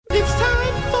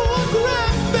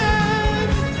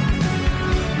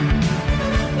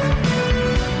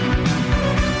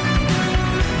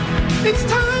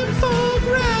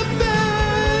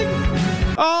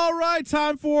right,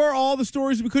 time for all the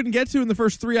stories we couldn't get to in the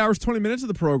first 3 hours, 20 minutes of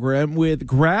the program with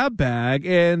Grab Bag.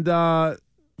 And,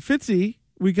 Fitzy,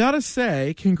 we got to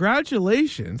say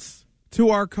congratulations to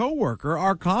our coworker,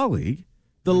 our colleague,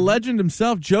 the legend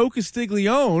himself, Joe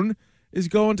Castiglione, is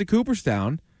going to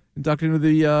Cooperstown,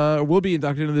 will be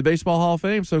inducted into the Baseball Hall of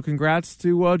Fame. So congrats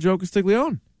to Joe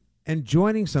Castiglione. And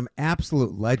joining some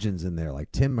absolute legends in there,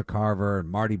 like Tim McCarver and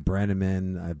Marty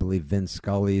Brenneman, I believe Vince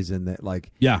Scully's in that.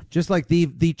 Just like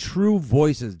the true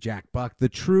voices, Jack Buck, the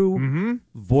true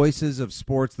voices of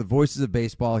sports, the voices of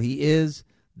baseball. He is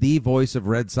the voice of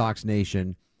Red Sox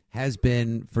Nation, has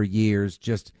been for years.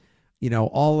 Just,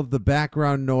 all of the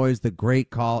background noise, the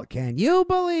great call. Can you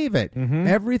believe it?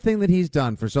 Everything that he's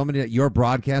done for so many. Your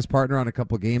broadcast partner on a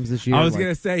couple of games this year. I was going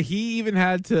to say, he even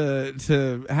had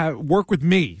to work with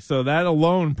me, so that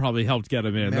alone probably helped get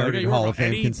him in. Hall of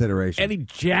Fame consideration. Any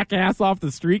jackass off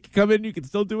the street can come in, you can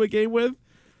still do a game with.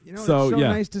 It's so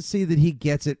nice to see that he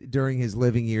gets it during his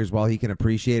living years while he can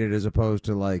appreciate it, as opposed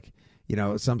to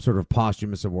some sort of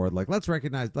posthumous award. Let's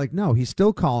recognize, no, he's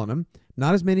still calling him.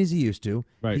 Not as many as he used to.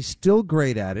 Right. He's still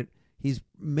great at it. He's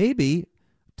maybe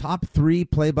top 3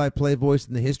 play-by-play voice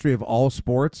in the history of all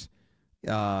sports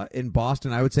in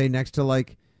Boston. I would say next to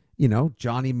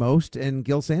Johnny Most and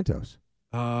Gil Santos.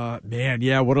 Man,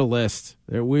 yeah, what a list.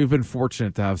 We've been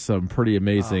fortunate to have some pretty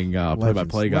amazing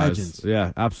play-by-play guys. Legends.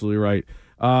 Yeah, absolutely right.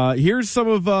 Here's some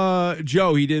of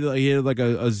Joe. He had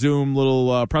a Zoom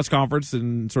little press conference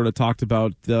and sort of talked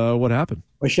about what happened.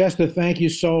 Well, Shasta, thank you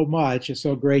so much. It's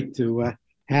so great to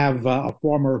have a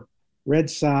former Red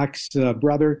Sox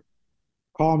brother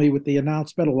call me with the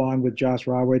announcement along with Josh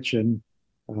Rawitch. And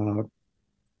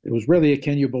it was really a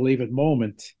can you believe it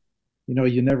moment.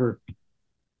 You never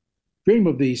dream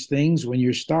of these things when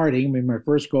you're starting. I mean, my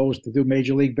first goal was to do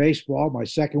Major League Baseball. My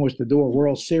second was to do a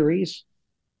World Series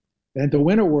and to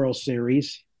win a World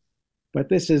Series. But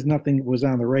this is nothing that was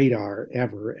on the radar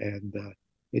ever. And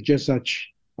it's just such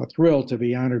a thrill to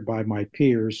be honored by my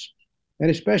peers,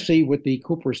 and especially with the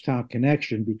Cooperstown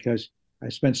connection, because I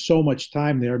spent so much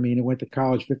time there. I mean, I went to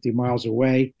college 50 miles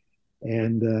away,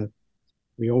 and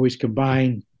we always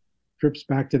combine trips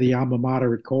back to the alma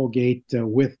mater at Colgate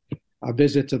with a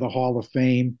visit to the Hall of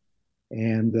Fame,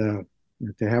 and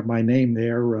to have my name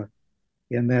there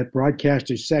in that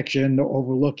broadcaster's section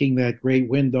overlooking that great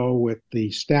window with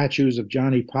the statues of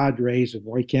Johnny Padres and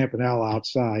Roy Campanella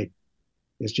outside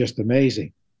is just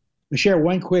amazing. To share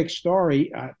one quick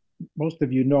story, most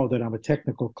of you know that I'm a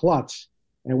technical klutz.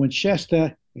 And when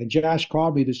Shesta and Josh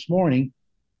called me this morning,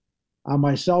 on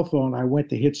my cell phone, I went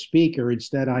to hit speaker.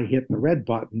 Instead, I hit the red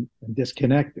button and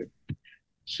disconnected.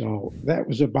 So that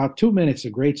was about 2 minutes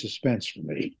of great suspense for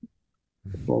me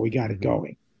before we got it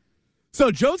going. So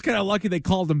Joe's kind of lucky they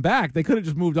called him back. They could have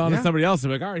just moved on to somebody else.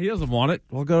 They're like, all right, he doesn't want it.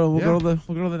 We'll go to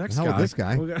the next guy. This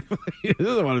guy. He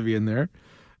doesn't want to be in there.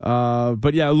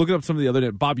 But yeah, looking up some of the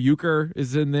other. Bob Uecker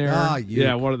is in there.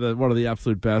 Yeah, one of the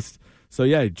absolute best. So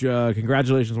yeah,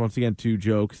 congratulations once again to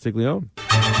Joe Castiglione.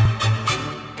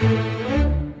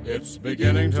 It's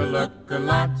beginning to look a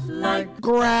lot like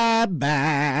Grab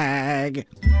Bag.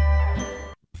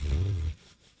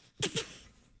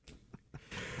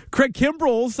 Craig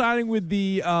Kimbrell signing with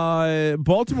the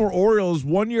Baltimore Orioles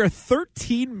 1 year,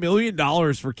 $13 million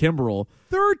for Kimbrell.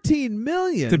 $13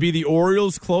 million to be the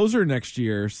Orioles closer next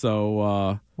year.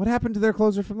 So what happened to their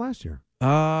closer from last year?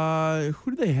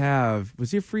 Who do they have?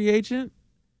 Was he a free agent?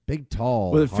 Big,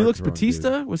 tall. Was it Felix Bautista?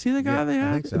 Dude. Was he the guy they had?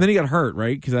 I think so. And then he got hurt,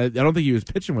 right? Because I don't think he was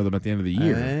pitching with them at the end of the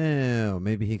year. Oh,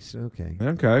 maybe he's okay.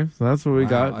 Okay, so that's what we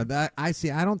got. I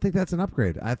see. I don't think that's an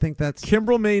upgrade. I think that's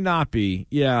Kimbrell may not be.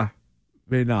 Yeah,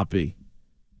 may not be.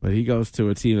 But he goes to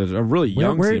a team that's a really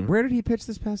young team. Where did he pitch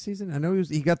this past season? I know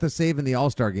he got the save in the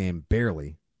All-Star game,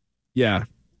 barely. Yeah.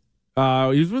 He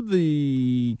was with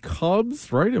the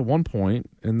Cubs, right, at one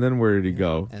point. And then where did he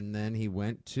go? And then he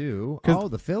went to,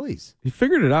 the Phillies. He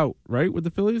figured it out, right, with the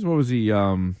Phillies? What was he?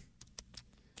 Yeah,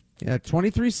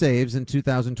 23 saves in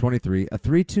 2023, a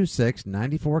 3.26,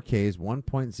 94 Ks,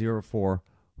 1.04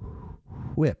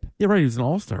 whip. Yeah, right, he was an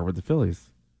all-star with the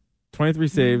Phillies. 23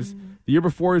 saves. The year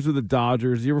before, he was with the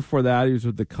Dodgers. The year before that, he was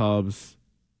with the Cubs.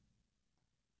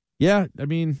 Yeah, I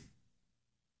mean,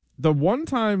 the one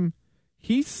time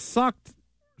he sucked.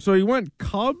 So he went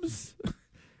Cubs,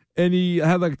 and he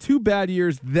had like 2 bad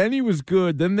years. Then he was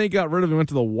good. Then they got rid of him, went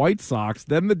to the White Sox.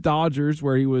 Then the Dodgers,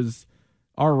 where he was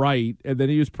all right. And then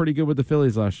he was pretty good with the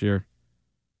Phillies last year.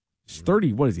 He's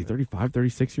 30. What is he, 35,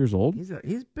 36 years old?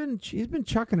 He's been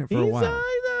chucking it for a while. A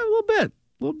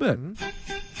little bit.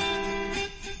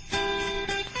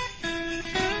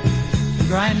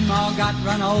 Grandma got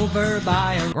run over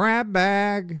by a Grab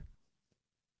Bag.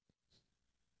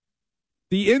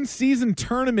 The in-season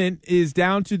tournament is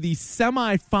down to the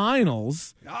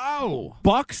semifinals. Oh.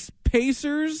 Bucks,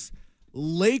 Pacers,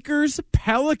 Lakers,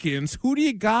 Pelicans. Who do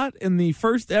you got in the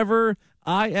first ever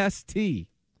IST?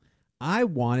 I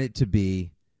want it to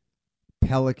be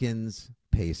Pelicans,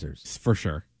 Pacers. For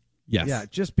sure. Yes. Yeah,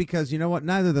 just because, you know what?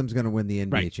 Neither of them's going to win the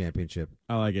NBA championship.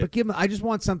 I like it. But I just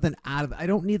want something out of it. I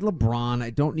don't need LeBron. I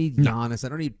don't need Giannis. I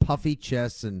don't need puffy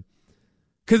chests and...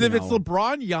 Because if it's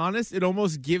LeBron, Giannis, it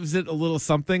almost gives it a little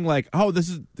something like, oh,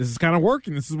 this is kind of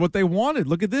working. This is what they wanted.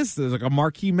 Look at this. There's like a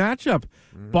marquee matchup.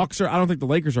 Bucks I don't think the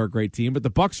Lakers are a great team, but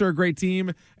the Bucks are a great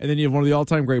team, and then you have one of the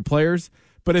all-time great players.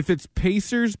 But if it's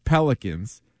Pacers,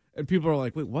 Pelicans, and people are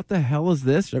like, wait, what the hell is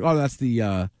this? Like, oh, that's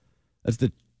the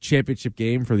championship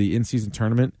game for the in-season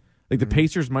tournament. Like the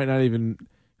Pacers might not even,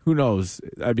 who knows?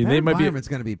 I mean, they might be. It's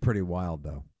going to be pretty wild,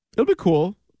 though. It'll be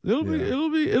cool. It'll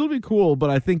be cool. But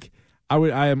I think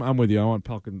I'm with you. I want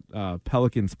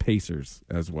Pelicans Pacers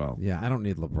as well. Yeah, I don't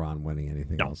need LeBron winning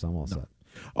anything else. I'm all set.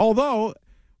 Although,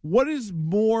 what is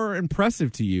more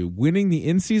impressive to you, winning the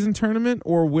in-season tournament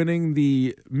or winning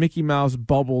the Mickey Mouse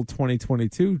Bubble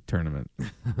 2022 tournament?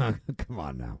 Come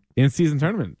on now. In-season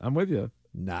tournament. I'm with you.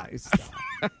 Nice.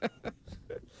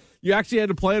 You actually had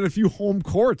to play in a few home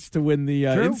courts to win the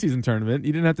in-season tournament.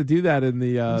 You didn't have to do that in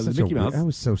the Mickey Mouse. That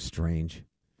was so strange.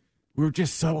 We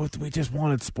just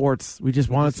wanted sports. We just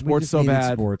wanted sports so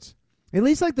bad. Sports. At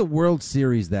least like the World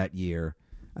Series that year.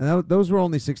 And those were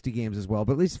only 60 games as well,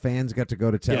 but at least fans got to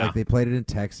go to like they played it in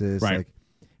Texas. Right. Like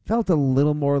felt a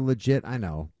little more legit. I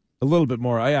know. A little bit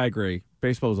more. I agree.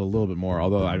 Baseball was a little bit more,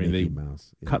 although I mean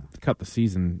cut the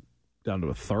season down to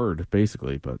a third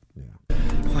basically, but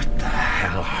What the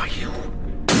hell are you?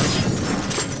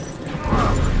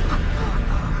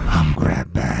 I'm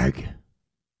grab bag.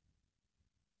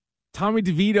 Tommy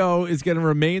DeVito is going to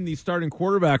remain the starting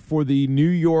quarterback for the New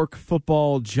York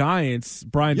Football Giants.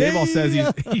 Brian Daboll says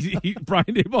Brian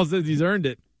Daboll says he's earned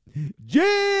it.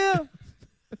 Yeah.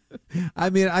 I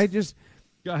mean,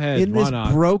 go ahead. In this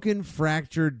broken,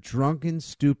 fractured, drunken,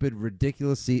 stupid,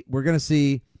 ridiculous we're going to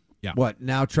see what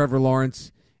now. Trevor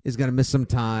Lawrence is going to miss some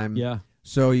time. Yeah.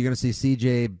 So you're going to see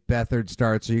C.J. Beathard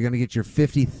start. So you're going to get your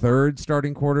 53rd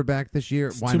starting quarterback this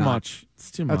year. Why not? Much. It's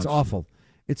too much. That's awful.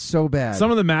 It's so bad.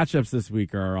 Some of the matchups this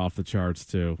week are off the charts,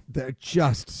 too. They're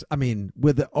just, I mean,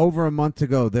 with over a month to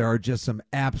go, there are just some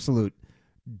absolute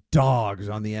dogs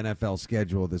on the NFL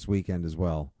schedule this weekend as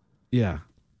well. Yeah.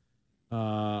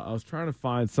 I was trying to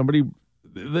find somebody.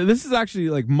 This is actually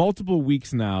like multiple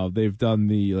weeks now. They've done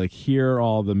here are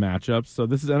all the matchups. So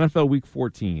this is NFL Week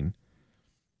 14.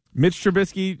 Mitch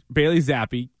Trubisky, Bailey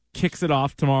Zappi kicks it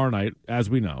off tomorrow night, as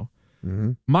we know.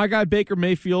 Mm-hmm. My guy Baker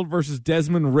Mayfield versus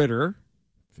Desmond Ridder.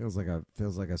 Feels like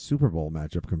a Super Bowl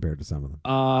matchup compared to some of them.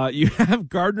 You have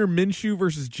Gardner Minshew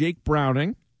versus Jake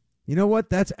Browning. You know what?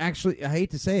 That's actually, I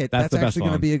hate to say it, that's actually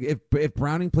going to be if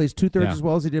Browning plays 2/3 as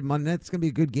well as he did Monday night, it's going to be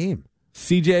a good game.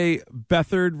 C.J.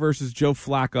 Beathard versus Joe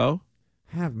Flacco.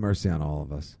 Have mercy on all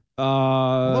of us.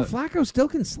 Although Flacco still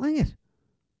can sling it.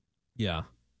 Yeah.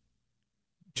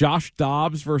 Josh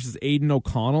Dobbs versus Aiden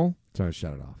O'Connell. Sorry,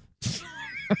 shut it off.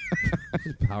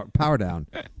 Power down.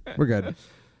 We're good.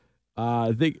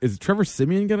 I think is Trevor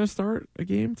Siemian going to start a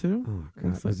game too? Oh,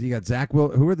 God. You got Zach Will.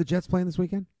 Who are the Jets playing this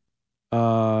weekend?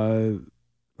 Let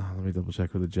me double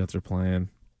check who the Jets are playing.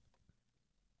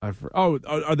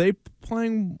 Are they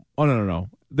playing? Oh no.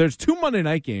 There's 2 Monday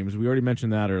night games. We already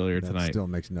mentioned that earlier tonight. Still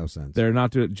makes no sense. They're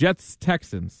not doing Jets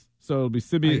Texans. So it'll be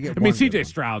Siemian. I mean, C.J.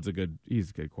 Stroud's he's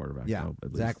a good quarterback. Yeah, so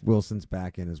Zach Wilson's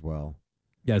back in as well.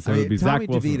 Yeah, so it'll be Zach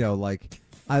Wilson. Tommy DeVito,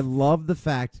 I love the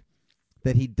fact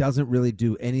that he doesn't really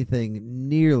do anything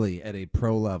nearly at a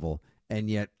pro level, and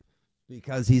yet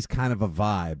because he's kind of a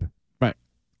vibe, right?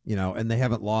 And they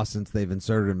haven't lost since they've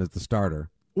inserted him as the starter.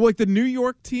 Well, like the New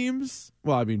York teams.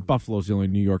 Well, I mean, Buffalo's the only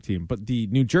New York team, but the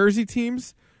New Jersey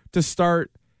teams to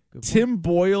start Tim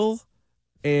Boyle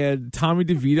and Tommy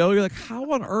DeVito. You're like,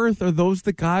 how on earth are those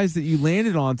the guys that you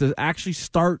landed on to actually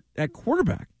start at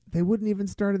quarterback? They wouldn't even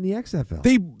start in the XFL.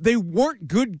 They weren't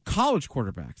good college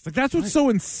quarterbacks. Like that's what's so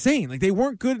insane. Like they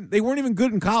weren't good. They weren't even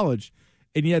good in college,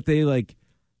 and yet they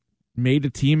made a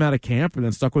team out of camp and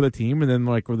then stuck with a team and then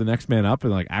were the next man up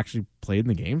and actually played in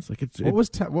the games. What was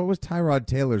Tyrod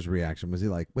Taylor's reaction? Was he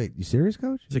like, "Wait, you serious,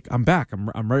 coach?" He's like, "I'm back.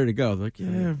 I'm ready to go." They're like,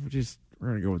 "Yeah,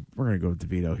 we're gonna go with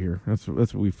DeVito here. That's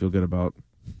what we feel good about."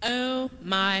 Oh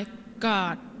my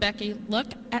God, Becky, look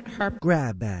at her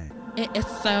grab bag. It is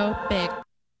so big.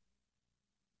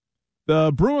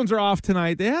 The Bruins are off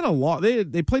tonight. They had a lot.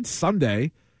 They played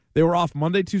Sunday. They were off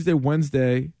Monday, Tuesday,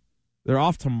 Wednesday. They're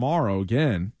off tomorrow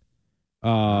again.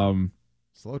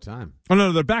 Slow time. Oh,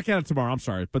 no, they're back at it tomorrow. I'm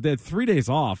sorry. But they had 3 days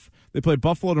off. They play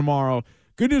Buffalo tomorrow.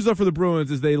 Good news, though, for the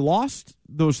Bruins is they lost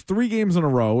those 3 games in a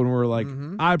row, and we're like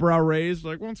eyebrow raised,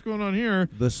 like, what's going on here?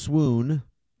 The swoon.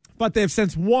 But they've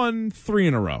since won 3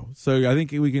 in a row. So I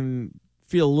think we can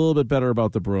feel a little bit better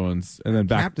about the Bruins. And then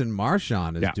back. Captain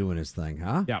Marchand is doing his thing,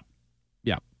 huh? Yeah.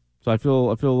 Yeah. So I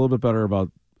feel a little bit better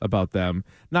about them.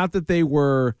 Not that they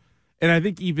were, and I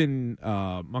think even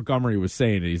Montgomery was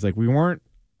saying it. He's like, we weren't,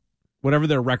 whatever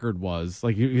their record was,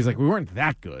 like he's like, we weren't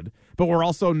that good, but we're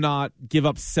also not give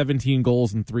up 17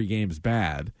 goals in 3 games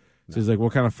bad. So he's like, we'll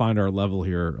kind of find our level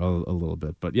here a little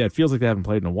bit. But yeah, it feels like they haven't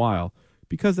played in a while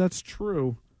because that's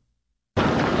true.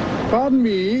 Pardon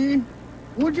me,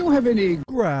 would you have any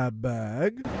grab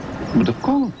bag? But of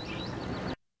course.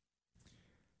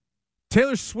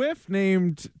 Taylor Swift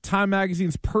named Time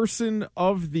Magazine's Person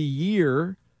of the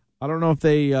Year. I don't know if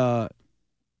they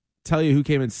tell you who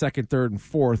came in second, third, and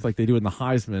fourth like they do in the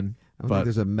Heisman. I don't think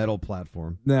there's a medal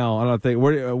platform. No, I don't think.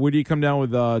 Where do you come down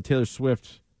with Taylor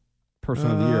Swift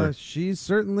Person of the Year? She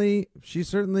certainly,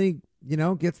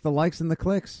 gets the likes and the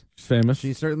clicks. She's famous.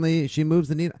 She moves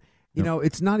the needle. You know,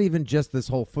 it's not even just this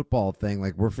whole football thing.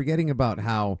 Like, we're forgetting about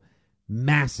how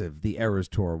massive the Eras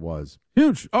Tour was.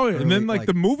 Huge. Oh, yeah. And then like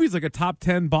the movie's like a top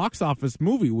 10 box office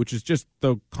movie, which is just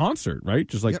the concert, right?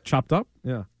 Just like chopped up.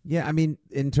 Yeah. Yeah. I mean,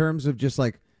 in terms of just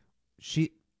like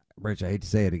Rich, I hate to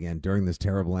say it again, during this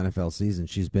terrible NFL season,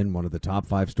 she's been one of the top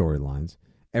 5 storylines.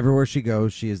 Everywhere she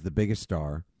goes, she is the biggest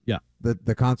star. Yeah.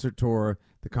 The concert tour,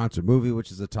 the concert movie,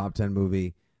 which is a top 10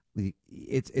 movie.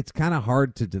 It's kind of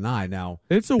hard to deny now.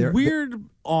 It's a weird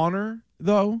honor,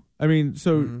 though. I mean,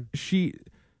 so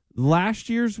last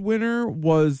year's winner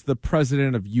was the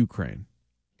president of Ukraine.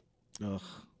 Ugh.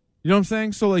 You know what I'm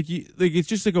saying? So like it's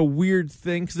just like a weird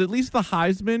thing because at least the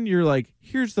Heisman, you're like,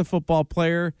 here's the football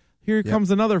player. Here comes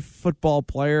another football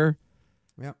player.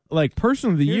 Yep. Like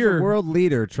Person of the Year, a world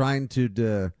leader trying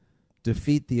to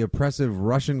defeat the oppressive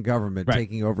Russian government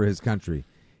taking over his country.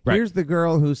 Right. Here's the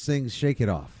girl who sings "Shake It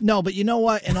Off." No, but you know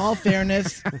what? In all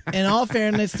fairness,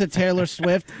 to Taylor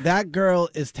Swift, that girl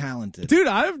is talented. Dude,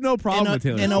 I have no problem with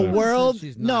Taylor Swift. In a world,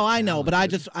 no, I know, but I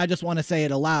just want to say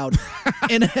it aloud.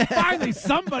 Finally,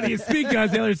 somebody is speaking on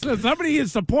Taylor Swift. Somebody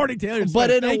is supporting Taylor Swift.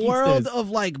 But in a world of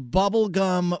like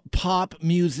bubblegum pop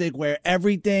music where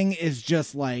everything is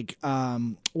just like,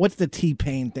 what's the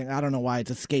T-Pain thing? I don't know why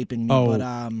it's escaping me, but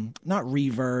not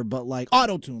reverb, but like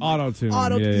auto-tune.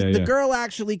 Auto-tune. The girl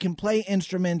actually can play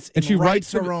instruments and she writes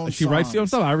her own songs. She writes her own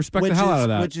stuff. I respect the hell out of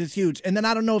that. Which is huge. And then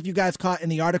I don't know if you guys caught in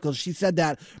the article, she said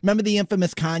that, remember the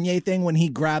infamous Kanye thing when he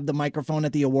grabbed the microphone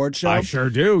at the award show? I sure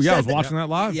do. Yeah, I was watching that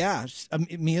live. Yeah,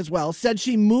 me as well. Said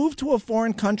she moved to a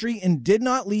foreign country and did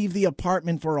not leave the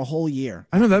apartment for a whole year.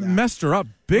 I know, that messed her up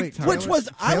big time. Which was,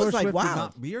 I was like,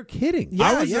 wow. You're kidding.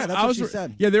 Yeah, that's what she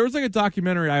said. Yeah, there was like a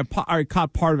documentary. I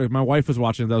caught part of it. My wife was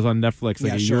watching it. That was on Netflix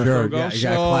like a year ago.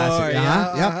 Yeah,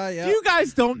 classic. You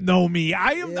guys don't know me.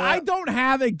 I don't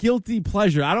have a guilty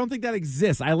pleasure. I don't think that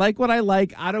exists. I like what I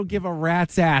like. I don't give a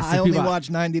rat's ass. I only watch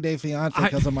 90 Day Fiancé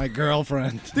because of my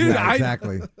girlfriend. Dude,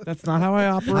 exactly. That's not how I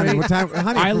operate.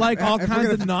 Honey, I like all kinds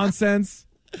of nonsense.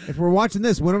 If we're watching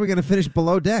this, when are we going to finish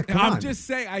Below Deck? I'm just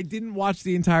saying, I didn't watch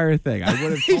the entire thing. I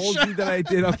would have told you that I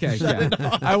did. Okay,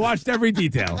 yeah. I watched every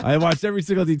detail. I watched every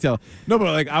single detail. No, but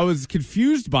like I was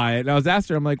confused by it, and I was asked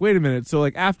her, I'm like, wait a minute. So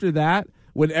like after that,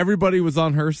 when everybody was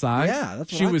on her side, that's what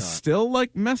she was still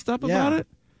like messed up about it.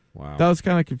 Wow, that was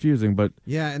kind of confusing. But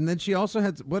yeah, and then she also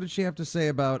had, what did she have to say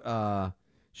about?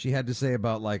 She had to say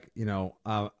about like,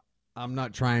 I'm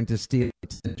not trying to steal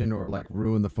attention or like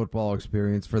ruin the football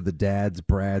experience for the dads,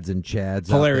 Brads, and Chads.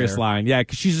 Hilarious line. Yeah,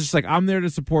 because she's just like, I'm there to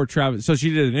support Travis. So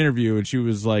she did an interview and she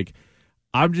was like,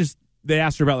 they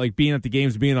asked her about like being at the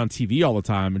games, being on TV all the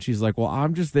time. And she's like, well,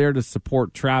 I'm just there to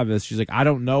support Travis. She's like, I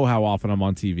don't know how often I'm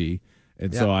on TV.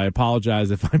 And so I apologize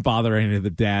if I bother any of the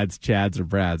dads, Chads, or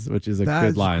Brads, which is a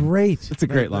good line. Great. It's a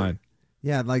great line.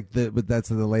 Yeah, like but that's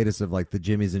the latest of like the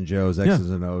Jimmys and Joes, X's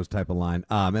and O's type of line.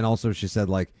 And also she said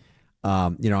like,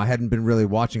 I hadn't been really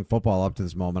watching football up to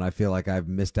this moment. I feel like I've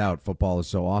missed out. Football is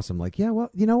so awesome. Like, yeah,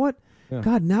 well, you know what? Yeah.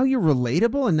 God, now you're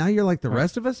relatable, and now you're like the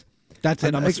rest of us. That's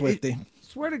it. I'm a Swiftie.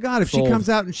 Swear to God, if she comes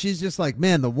out and she's just like,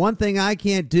 man, the one thing I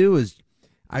can't do is,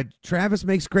 Travis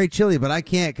makes great chili, but I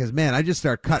can't because, man, I just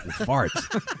start cutting farts,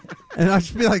 and I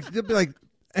just be like,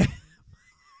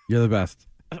 you're the best.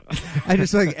 I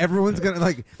just like everyone's gonna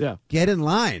like get in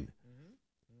line.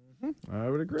 Mm-hmm. I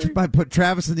would agree. I put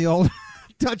Travis in the old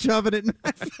Dutch oven at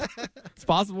night. It's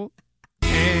possible.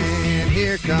 And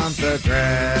here comes the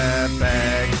grab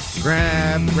bag.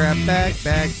 Grab bag,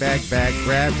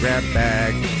 grab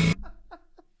bag.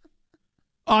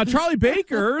 Charlie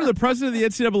Baker, the president of the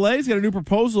NCAA, has got a new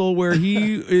proposal where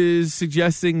he is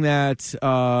suggesting that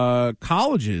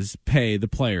colleges pay the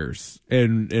players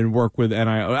and work with NIL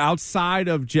outside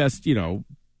of just,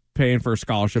 paying for a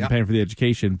scholarship, paying for the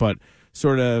education, but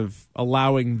sort of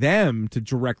allowing them to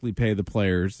directly pay the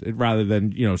players rather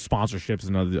than, sponsorships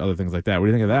and other things like that. What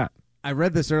do you think of that? I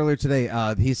read this earlier today.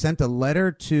 He sent a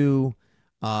letter to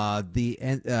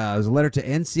it was a letter to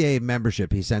NCAA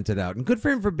membership. He sent it out, and good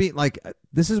for him for being like,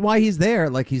 this is why he's there.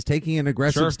 Like, he's taking an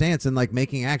aggressive stance and like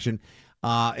making action.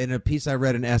 In a piece I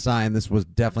read in SI, and this was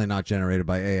definitely not generated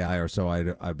by AI or so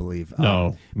I believe.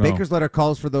 No. Baker's letter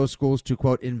calls for those schools to,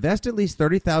 quote, invest at least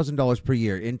 $30,000 per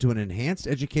year into an enhanced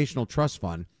educational trust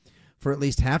fund for at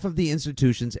least half of the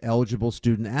institution's eligible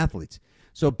student athletes.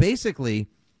 So basically,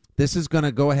 this is going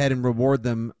to go ahead and reward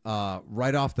them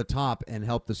right off the top and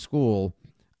help the school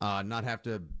not have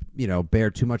to,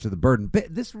 bear too much of the burden.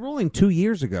 But this ruling 2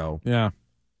 years ago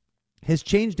has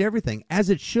changed everything, as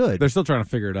it should. They're still trying to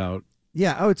figure it out.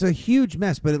 Yeah, it's a huge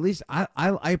mess, but at least I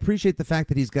appreciate the fact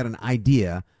that he's got an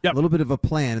idea, a little bit of a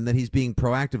plan, and that he's being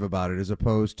proactive about it as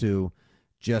opposed to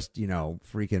just,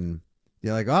 freaking,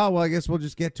 you're like, oh, well, I guess we'll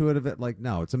just get to it. Like,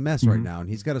 no, it's a mess right now, and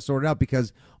he's got to sort it out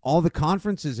because all the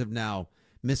conferences have now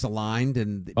misaligned,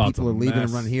 and people are leaving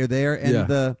and running here, there,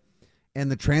 and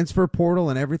the transfer portal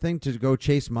and everything to go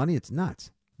chase money. It's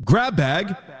nuts. Grab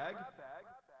bag.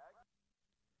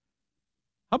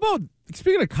 How about,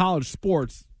 speaking of college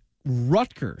sports,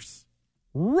 Rutgers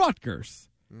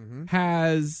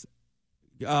has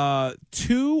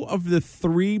 2 of the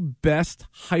 3 best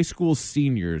high school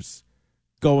seniors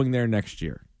going there next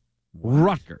year. What?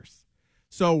 Rutgers.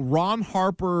 So Ron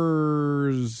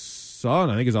Harper's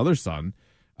son, I think his other son,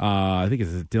 I think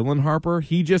it's Dylan Harper.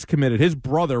 He just committed. His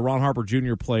brother, Ron Harper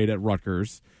Jr., played at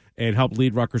Rutgers and helped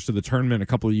lead Rutgers to the tournament a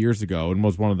couple of years ago and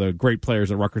was one of the great players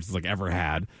that Rutgers has ever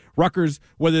had. Rutgers,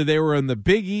 whether they were in the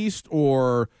Big East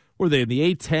or were they in the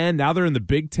A-10, now they're in the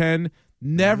Big Ten,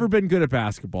 never been good at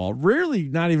basketball. Rarely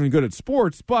not even good at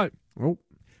sports, but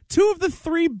 2 of the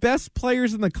 3 best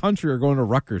players in the country are going to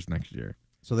Rutgers next year.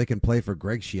 So they can play for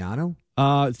Greg Schiano?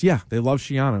 Yeah, they love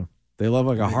Schiano. They love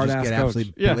a hard-ass coach.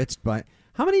 Absolutely blitzed by.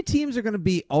 How many teams are going to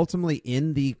be ultimately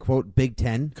in the, quote, Big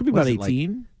Ten? Could be about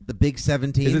 18. The Big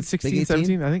 17? Is it 16,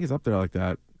 17? I think it's up there like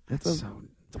that. It's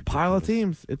a pile of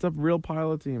teams. It's a real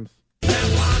pile of teams.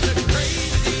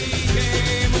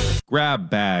 Grab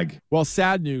bag. Well,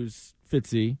 sad news,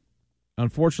 Fitzy.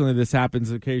 Unfortunately, this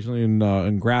happens occasionally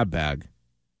in grab bag.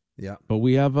 Yeah. But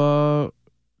we have a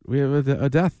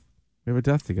death. We have a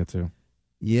death to get to.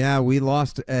 Yeah, we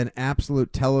lost an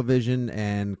absolute television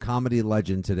and comedy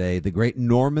legend today. The great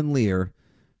Norman Lear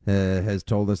has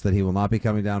told us that he will not be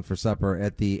coming down for supper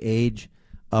at the age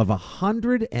of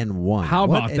 101. How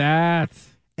about that?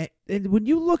 And when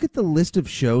you look at the list of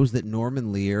shows that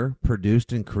Norman Lear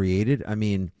produced and created, I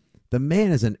mean, the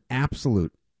man is an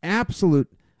absolute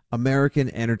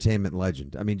American entertainment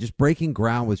legend. I mean, just breaking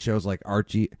ground with shows like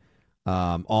Archie,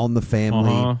 All in the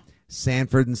Family,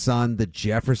 Sanford and Son, The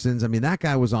Jeffersons. I mean, that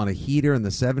guy was on a heater in the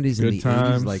 70s and the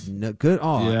 80s. Like, good.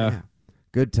 Oh, yeah.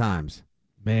 Good times.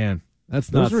 Man,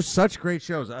 those were such great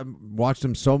shows. I watched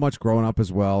them so much growing up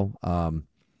as well.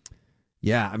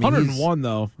 Yeah, I mean, 101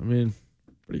 though. I mean,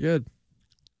 pretty good.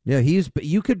 Yeah,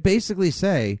 you could basically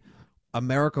say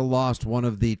America lost one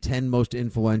of the 10 most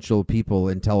influential people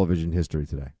in television history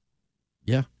today.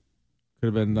 Yeah.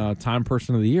 Could have been Time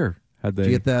Person of the Year. Did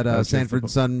you get that Sanford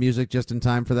and Son music just in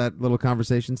time for that little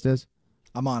conversation, Stiz?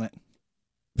 I'm on it.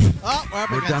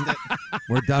 We're done.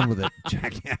 We're done with it,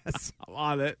 jackass. I'm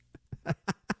on it.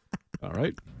 All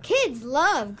right. Kids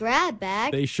love grab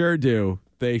bag. They sure do.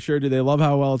 They sure do. They love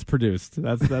how well it's produced.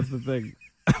 That's the thing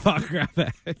about grab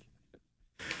bag.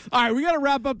 All right, we got to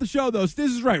wrap up the show, though. Stiz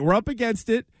is right. We're up against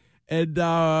it, and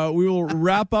we will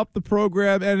wrap up the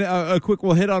program. And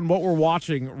we'll hit on what we're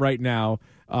watching right now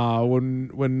when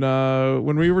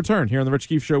we return here on the Rich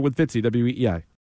Keefe Show with Fitzy, WEEI.